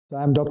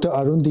I'm Dr.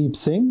 Arundeep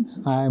Singh.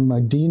 I'm a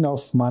Dean of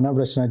Manav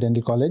Rachna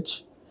Dental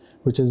College,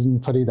 which is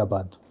in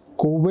Faridabad.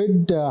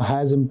 COVID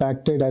has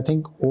impacted, I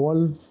think,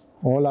 all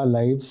our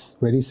lives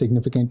very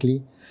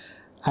significantly.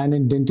 And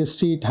in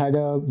dentistry, it had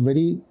a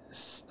very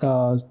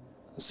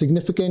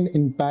significant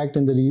impact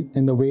in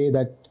the way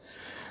that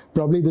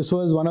probably this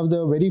was one of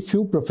the very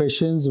few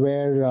professions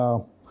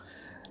where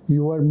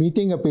you were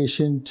meeting a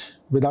patient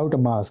without a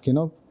mask.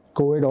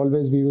 COVID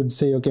always we would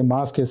say, okay,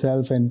 mask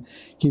yourself and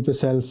keep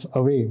yourself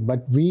away.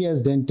 But we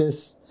as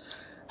dentists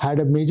had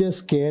a major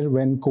scare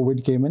when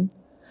COVID came in.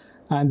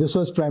 And this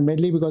was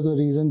primarily because of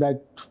the reason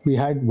that we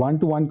had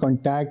one-to-one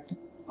contact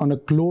on a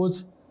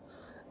close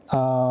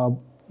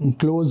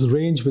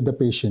range with the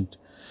patient.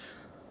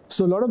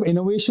 So a lot of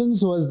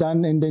innovations was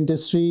done in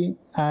dentistry,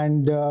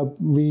 and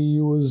we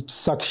used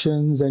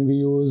suctions and we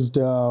used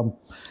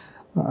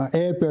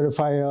air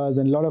purifiers,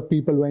 and a lot of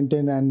people went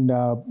in and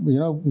got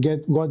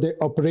the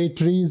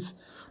operatories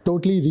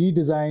totally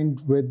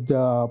redesigned with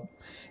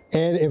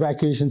air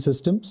evacuation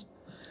systems.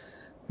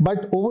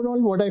 But overall,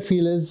 what I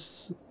feel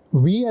is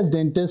we as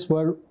dentists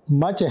were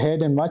much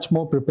ahead and much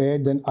more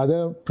prepared than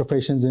other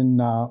professions in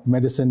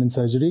medicine and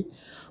surgery,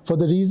 for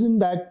the reason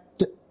that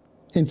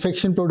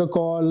infection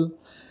protocol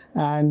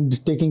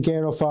and taking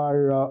care of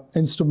our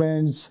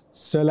instruments,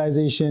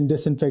 sterilization,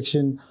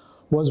 disinfection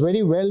was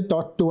very well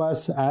taught to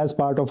us as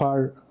part of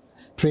our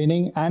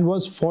training and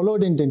was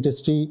followed in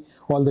dentistry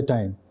all the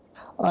time.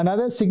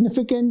 Another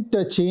significant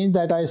change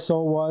that I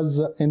saw was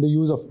in the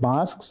use of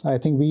masks. I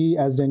think we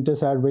as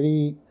dentists are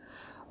very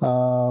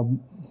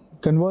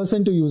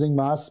conversant to using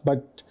masks,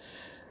 but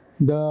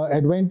the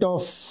advent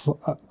of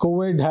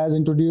COVID has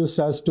introduced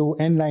us to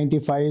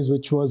N95s,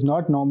 which was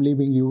not normally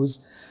being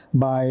used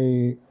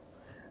by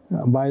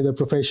the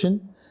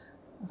profession.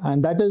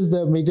 And that is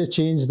the major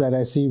change that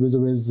I see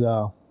vis-a-vis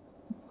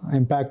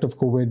impact of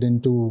COVID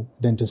into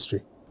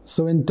dentistry.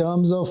 So in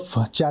terms of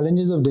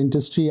challenges of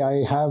dentistry,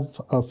 I have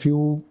a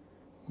few,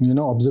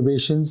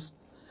 observations.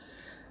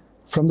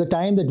 From the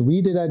time that we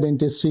did our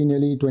dentistry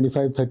nearly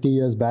 25, 30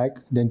 years back,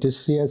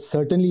 dentistry has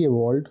certainly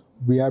evolved.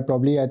 We are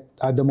probably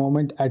at the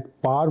moment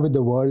at par with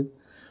the world.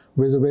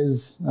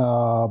 Vis-a-vis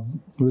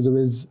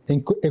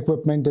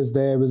equipment is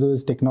there,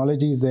 vis-a-vis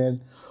technology is there.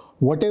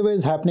 Whatever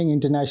is happening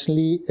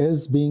internationally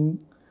is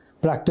being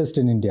practiced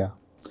in India.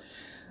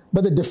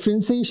 But the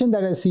differentiation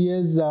that I see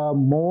is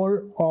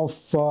more of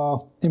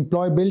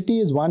employability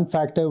is one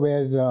factor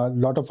where a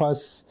lot of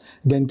us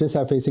dentists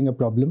are facing a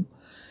problem,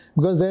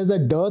 because there's a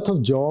dearth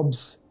of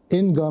jobs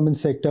in government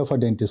sector for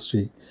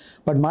dentistry.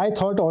 But my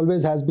thought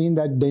always has been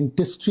that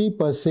dentistry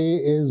per se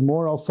is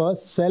more of a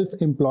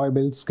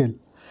self-employable skill.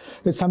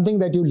 It's something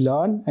that you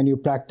learn and you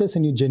practice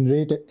and you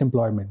generate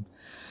employment.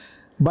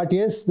 But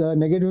yes, the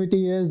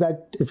negativity is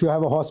that if you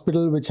have a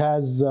hospital which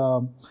has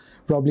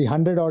probably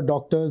 100 odd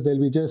doctors, there'll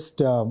be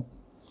just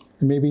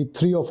maybe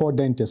 3 or 4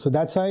 dentists. So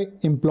that's why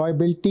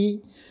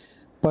employability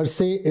per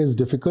se is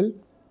difficult.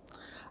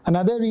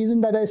 Another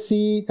reason that I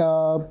see,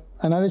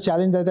 another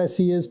challenge that I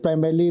see is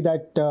primarily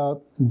that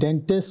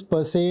dentists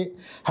per se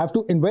have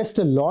to invest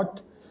a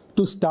lot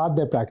to start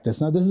their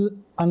practice. Now this is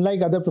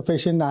unlike other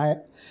professions.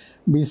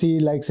 We see,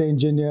 like say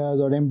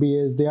engineers or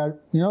MBAs, they are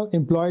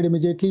employed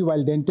immediately,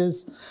 while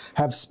dentists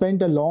have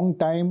spent a long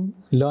time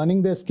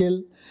learning their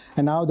skill,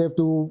 and now they have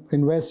to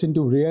invest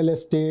into real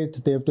estate,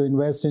 they have to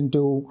invest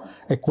into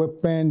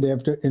equipment, they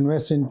have to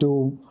invest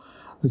into,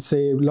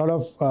 say, a lot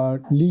of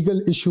legal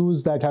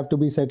issues that have to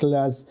be settled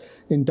as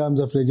in terms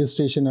of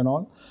registration and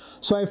all.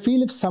 So I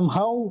feel if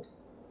somehow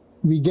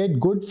we get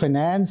good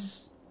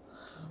finance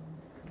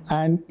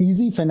and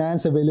easy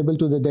finance available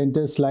to the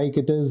dentists like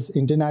it is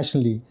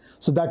internationally,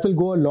 so that will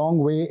go a long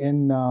way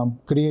in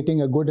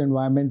creating a good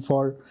environment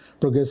for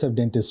progressive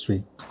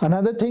dentistry.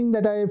 Another thing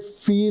that I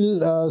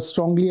feel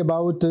strongly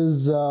about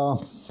is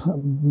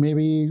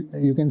maybe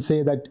you can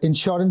say that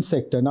insurance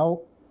sector.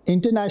 Now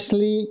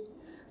internationally,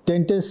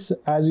 dentists,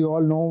 as you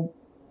all know,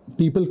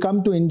 people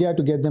come to India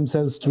to get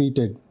themselves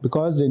treated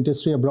because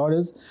dentistry abroad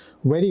is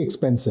very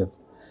expensive.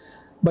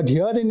 But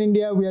here in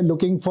India, we are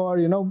looking for,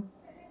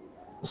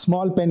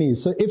 small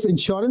pennies. So if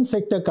insurance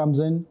sector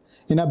comes in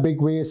a big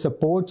way,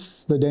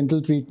 supports the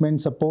dental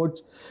treatment,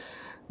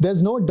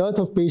 there's no dearth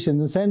of patients. In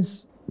the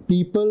sense,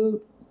 people,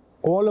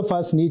 all of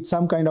us need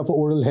some kind of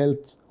oral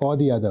health or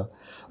the other.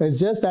 It's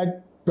just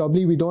that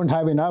probably we don't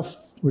have enough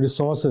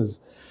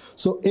resources.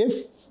 So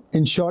if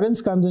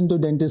insurance comes into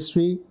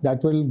dentistry,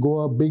 that will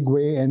go a big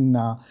way in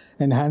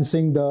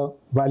enhancing the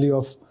value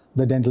of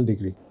the dental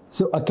degree.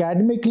 So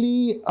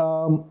academically,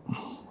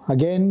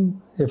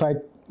 again, if I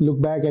look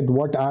back at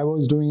what I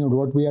was doing and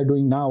what we are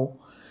doing now,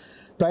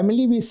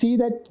 primarily we see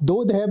that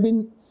though there have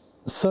been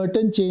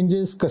certain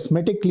changes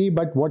cosmetically,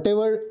 but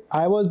whatever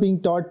I was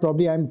being taught,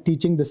 probably I'm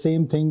teaching the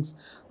same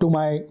things to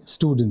my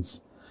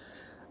students.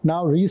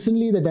 Now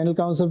recently the Dental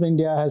Council of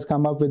India has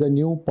come up with a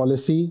new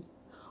policy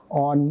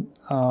on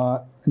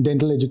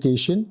dental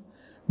education,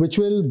 which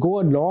will go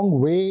a long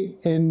way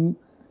in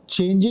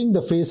changing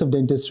the face of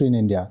dentistry in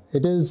India.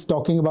 It is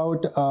talking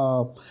about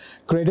a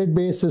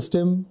credit-based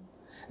system.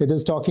 It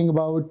is talking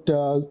about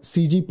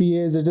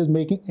CGPAs.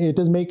 It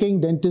is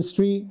making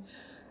dentistry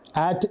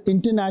at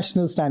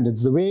international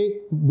standards. The way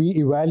we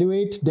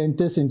evaluate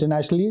dentists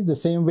internationally is the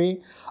same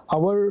way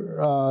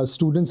our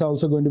students are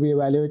also going to be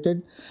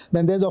evaluated.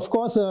 Then there's of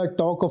course a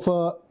talk of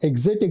a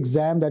exit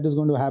exam that is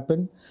going to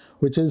happen,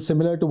 which is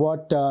similar to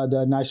what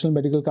the National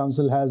Medical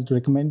Council has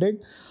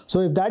recommended.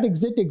 So if that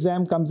exit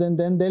exam comes in,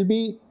 then there'll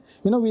be,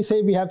 we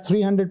say we have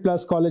 300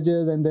 plus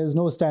colleges and there's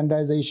no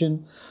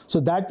standardization.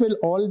 So that will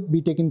all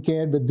be taken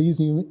care with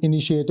these new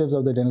initiatives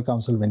of the Dental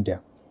Council of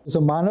India. So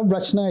Manav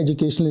Rachna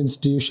Educational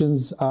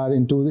Institutions are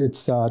into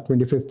its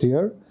 25th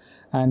year,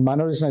 and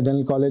Manav Rachna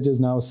Dental College is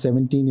now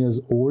 17 years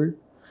old.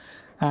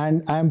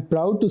 And I'm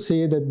proud to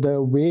say that the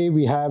way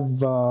we have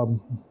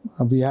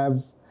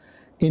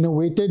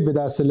innovated with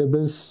our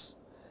syllabus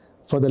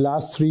for the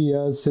last 3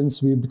 years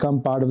since we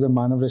become part of the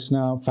Manav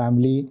Rachna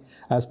family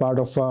as part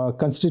of a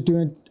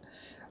constituent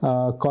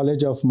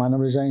college of Manav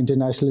Rachna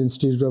International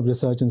Institute of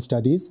Research and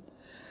Studies.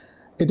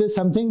 It is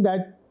something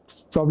that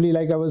probably,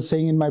 like I was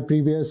saying in my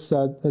previous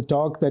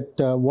talk,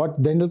 that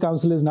what Dental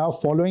Council is now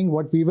following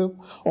what we've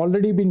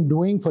already been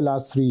doing for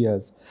last 3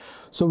 years.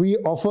 So we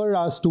offer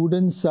our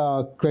students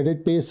a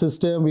credit-based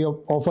system. We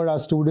offer our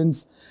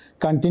students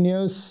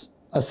continuous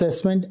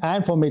assessment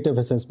and formative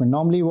assessment.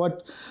 Normally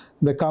what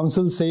the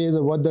council says,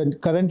 or what the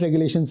current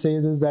regulation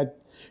says, is that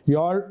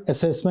your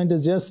assessment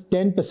is just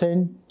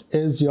 10%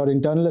 is your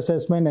internal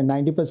assessment and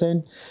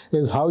 90%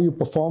 is how you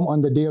perform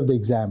on the day of the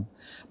exam.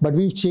 But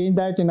we've changed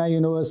that in our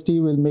university.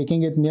 We're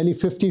making it nearly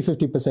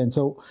 50-50%.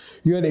 So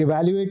you are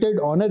evaluated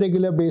on a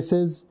regular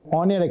basis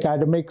on your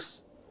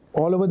academics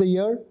all over the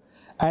year,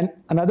 and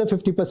another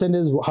 50%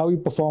 is how you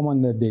perform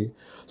on the day.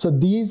 So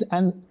these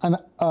and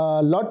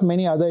a lot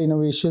many other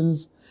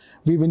innovations.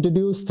 We've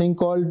introduced a thing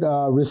called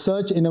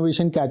Research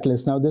Innovation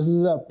Catalyst. Now this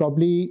is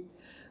probably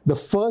the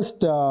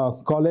first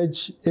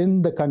college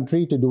in the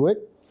country to do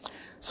it.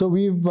 So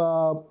we've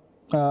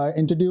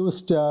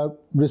introduced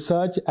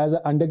research as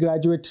an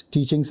undergraduate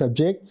teaching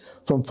subject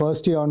from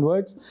first year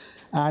onwards.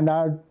 And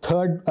our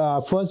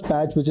first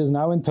batch, which is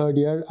now in third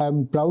year,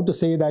 I'm proud to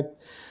say that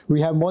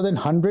we have more than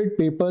 100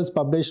 papers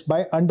published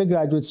by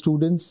undergraduate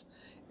students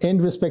in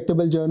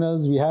respectable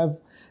journals. We have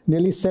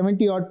nearly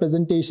 70 odd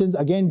presentations,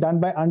 again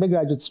done by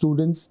undergraduate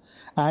students,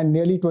 and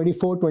nearly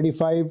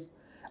 24-25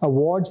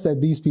 awards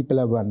that these people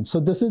have won. So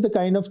this is the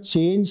kind of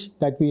change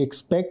that we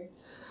expect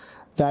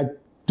that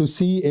to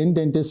see in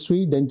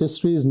dentistry.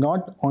 Dentistry is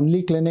not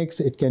only clinics,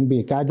 it can be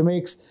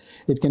academics,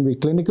 it can be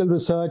clinical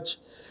research,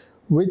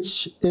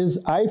 which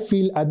is, I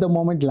feel, at the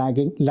moment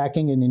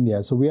lacking in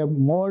India. So we are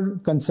more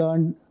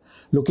concerned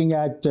looking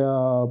at,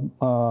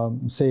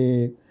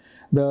 say,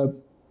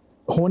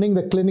 honing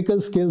the clinical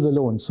skills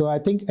alone. So I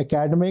think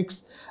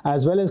academics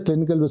as well as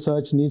clinical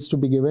research needs to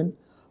be given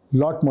a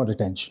lot more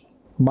attention.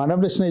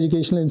 Manav Rachna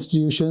Educational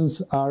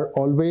Institutions are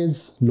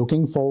always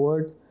looking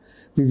forward.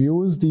 We've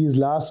used these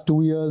last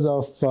 2 years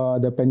of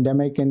the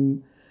pandemic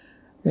in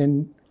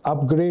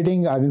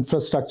upgrading our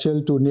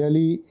infrastructure to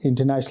nearly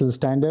international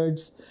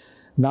standards.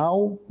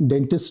 Now,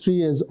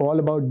 dentistry is all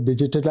about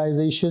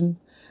digitalization,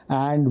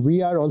 and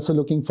we are also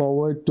looking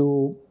forward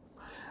to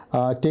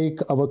take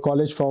our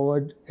college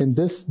forward in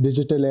this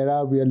digital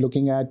era. We are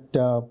looking at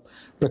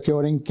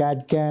procuring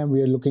CAD/CAM,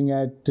 we are looking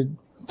at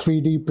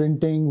 3D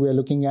printing, we are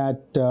looking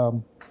at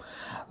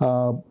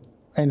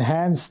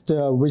enhanced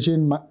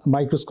vision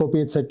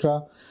microscopy,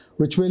 etc.,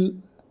 which will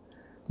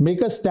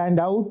make us stand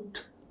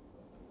out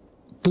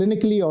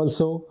clinically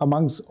also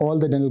amongst all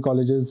the dental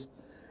colleges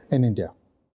in India.